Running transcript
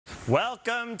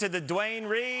Welcome to the Duane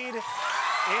Reade inside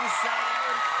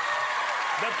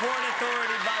the Port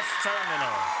Authority bus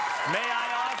terminal. May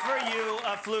I offer you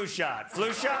a flu shot?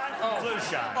 Flu shot? Flu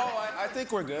shot. Oh, I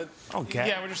think we're good. Okay.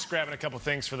 Yeah, we're just grabbing a couple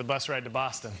things for the bus ride to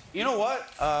Boston. You know what?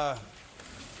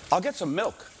 I'll get some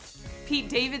milk. Pete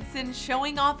Davidson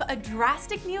showing off a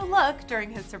drastic new look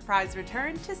during his surprise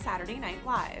return to Saturday Night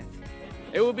Live.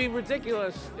 It would be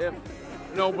ridiculous if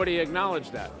nobody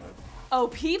acknowledged that. Oh,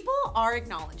 people are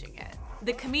acknowledging it.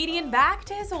 The comedian back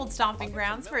to his old stomping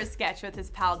grounds for a sketch with his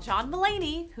pal John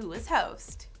Mulaney, who was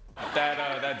host.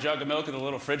 That jug of milk in the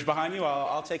little fridge behind you,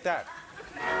 I'll take that.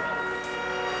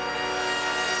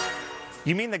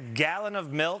 You mean the gallon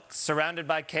of milk surrounded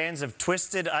by cans of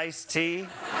twisted iced tea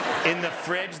in the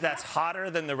fridge that's hotter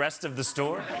than the rest of the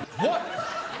store? What?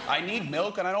 I need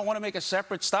milk, and I don't want to make a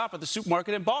separate stop at the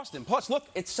supermarket in Boston. Plus, look,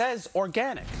 it says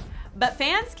organic. But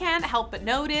fans can't help but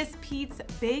notice Pete's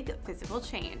big physical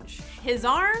change. His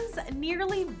arms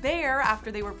nearly bare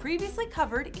after they were previously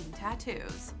covered in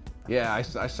tattoos. Yeah, I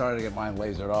started to get mine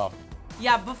lasered off.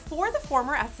 Yeah, before the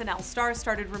former SNL star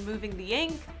started removing the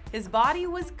ink, his body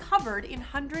was covered in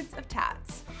hundreds of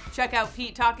tats. Check out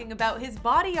Pete talking about his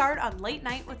body art on Late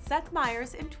Night with Seth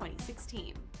Meyers in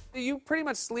 2016. You pretty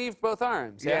much sleeved both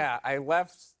arms. Yeah, I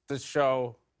left the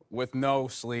show with no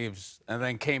sleeves and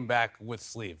then came back with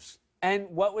sleeves. And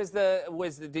what was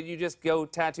did you just go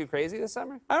tattoo crazy this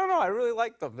summer? I don't know. I really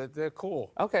like them. They're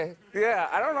cool. Okay. Yeah,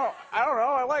 I don't know.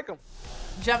 I like them.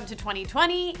 Jump to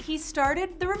 2020, he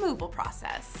started the removal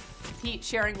process. Pete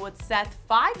sharing with Seth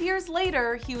 5 years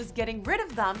later, he was getting rid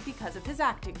of them because of his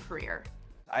acting career.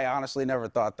 I honestly never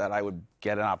thought that I would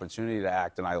get an opportunity to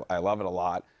act, and I love it a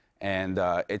lot. And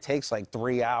it takes like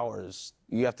 3 hours.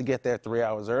 You have to get there 3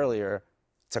 hours earlier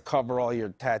to cover all your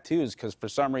tattoos, because for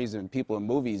some reason, people in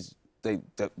movies, they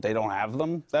don't have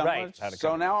them that much.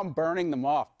 So now I'm burning them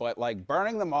off, but like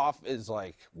burning them off is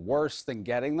like worse than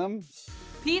getting them.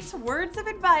 Pete's words of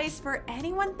advice for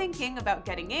anyone thinking about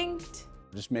getting inked: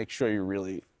 just make sure you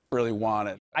really want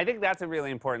it. I think that's a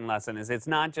really important lesson, is it's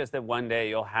not just that one day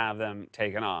you'll have them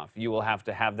taken off. You will have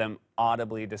to have them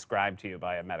audibly described to you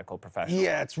by a medical professional.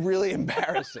 Yeah, it's really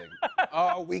embarrassing.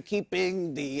 Are we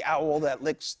keeping the owl that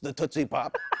licks the Tootsie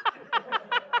Pop?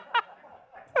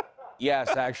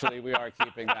 Yes, actually, we are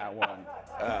keeping that one.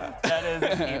 That is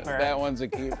a keeper. That one's a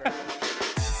keeper.